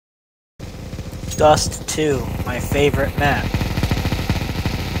Dust 2, my favorite map.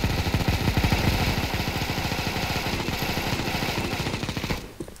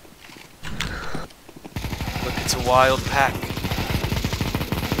 Look, it's a wild pack.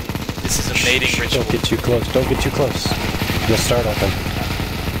 This is a mating ritual. Don't get too close. Don't get too close. You'll start on them.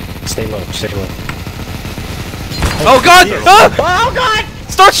 Stay low. Stay low. Oh god! Ah! Oh god!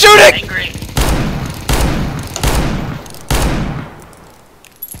 Start shooting! Angry.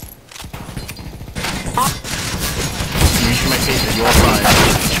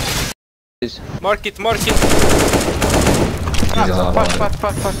 Mark it, mark it!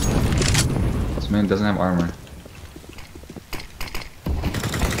 Fuck. This man doesn't have armor.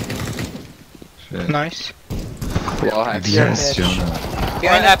 Shit. Nice. We all have yes, Jonah.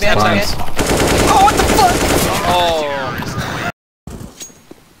 Behind that, behind that. Oh, what the fuck?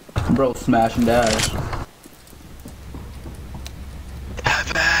 Oh. Bro, smash and dash.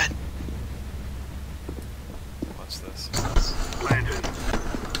 Bad. What's this?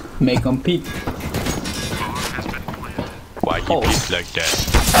 Make them peek. Why you peek like that?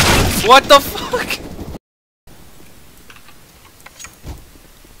 What the fuck?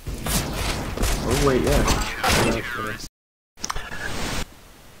 Oh wait, yeah.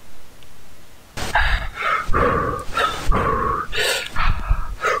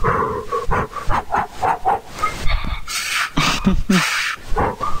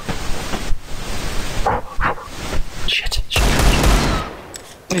 Shit.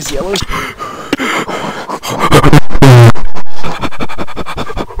 It's yellow.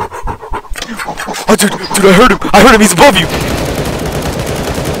 Oh, dude, I heard him! I heard him! He's above you!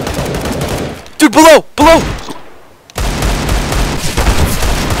 Dude, below! Below!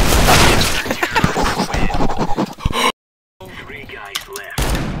 Three guys left.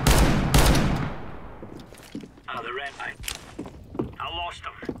 The red eye. I lost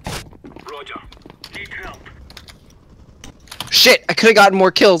them. Roger. Need help. Shit, I could've gotten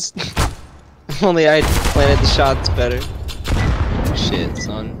more kills. If only I planted the shots better. Shit,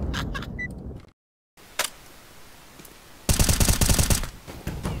 son.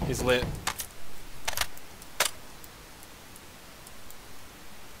 He's lit.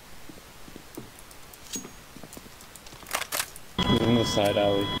 He's in the side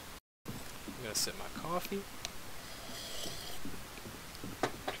alley. I'm gonna sip my coffee.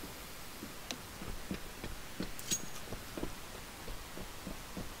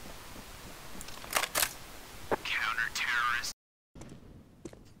 Counter-terrorist.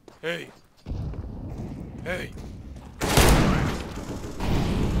 Hey. Hey.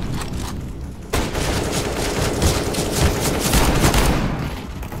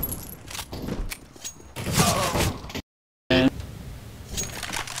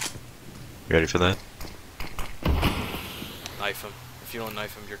 You ready for that? Knife him. If you don't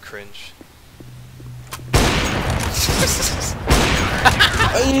knife him, you're cringe.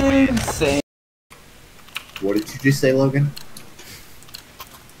 Insane. What did you just say, Logan?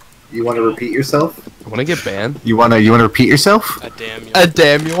 You want to repeat yourself? I wanna get banned. You wanna repeat yourself? A damn you. A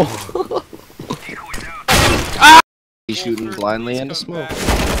Daniel. He's shooting blindly into smoke.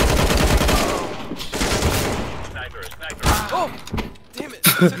 Oh! Damn it!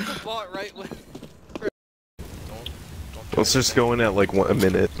 I took the bot right when. Let's just go in at like a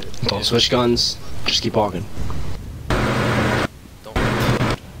minute. Don't switch guns. Just keep walking. Don't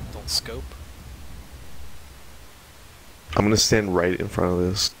scope. I'm gonna stand right in front of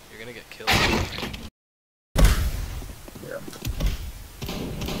this. You're gonna get killed.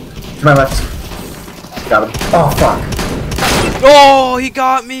 To my left. Got him. Oh, fuck. Oh, he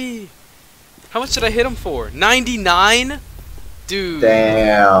got me! How much did I hit him for? 99? Dude.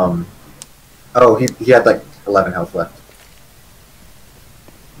 Damn. Oh, he had like 11 health left.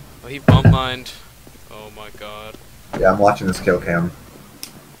 Oh, he bump mined. Oh my god. Yeah, I'm watching this kill cam.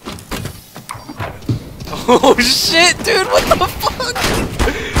 Oh shit, dude, what the fuck?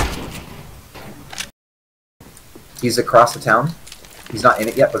 He's across the town. He's not in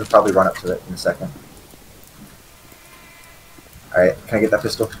it yet, but he'll probably run up to it in a second. Alright, can I get that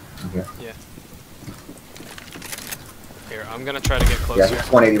pistol? In here. Yeah. Here, I'm gonna try to get closer. Yeah, here's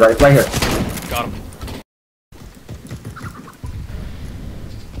 180 right here. Got him.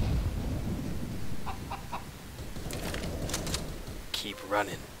 Keep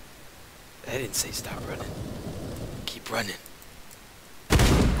running. I didn't say stop running. Keep running.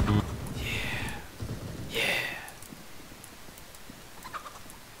 Yeah. Yeah.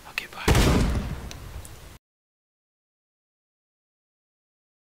 Okay, bye.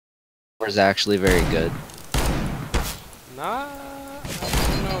 Is actually very good. Nah, I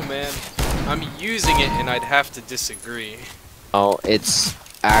don't know, man. I'm using it and I'd have to disagree. Oh, it's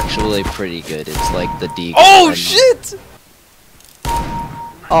actually pretty good. It's like the Deagle. Oh and- shit!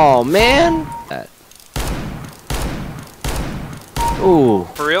 Oh man! That. Ooh.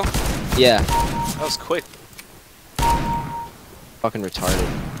 For real? Yeah. That was quick. Fucking retarded.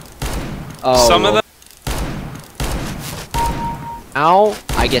 Oh. Some of them. Now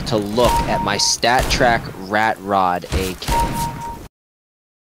I get to look at my stat track rat rod AK.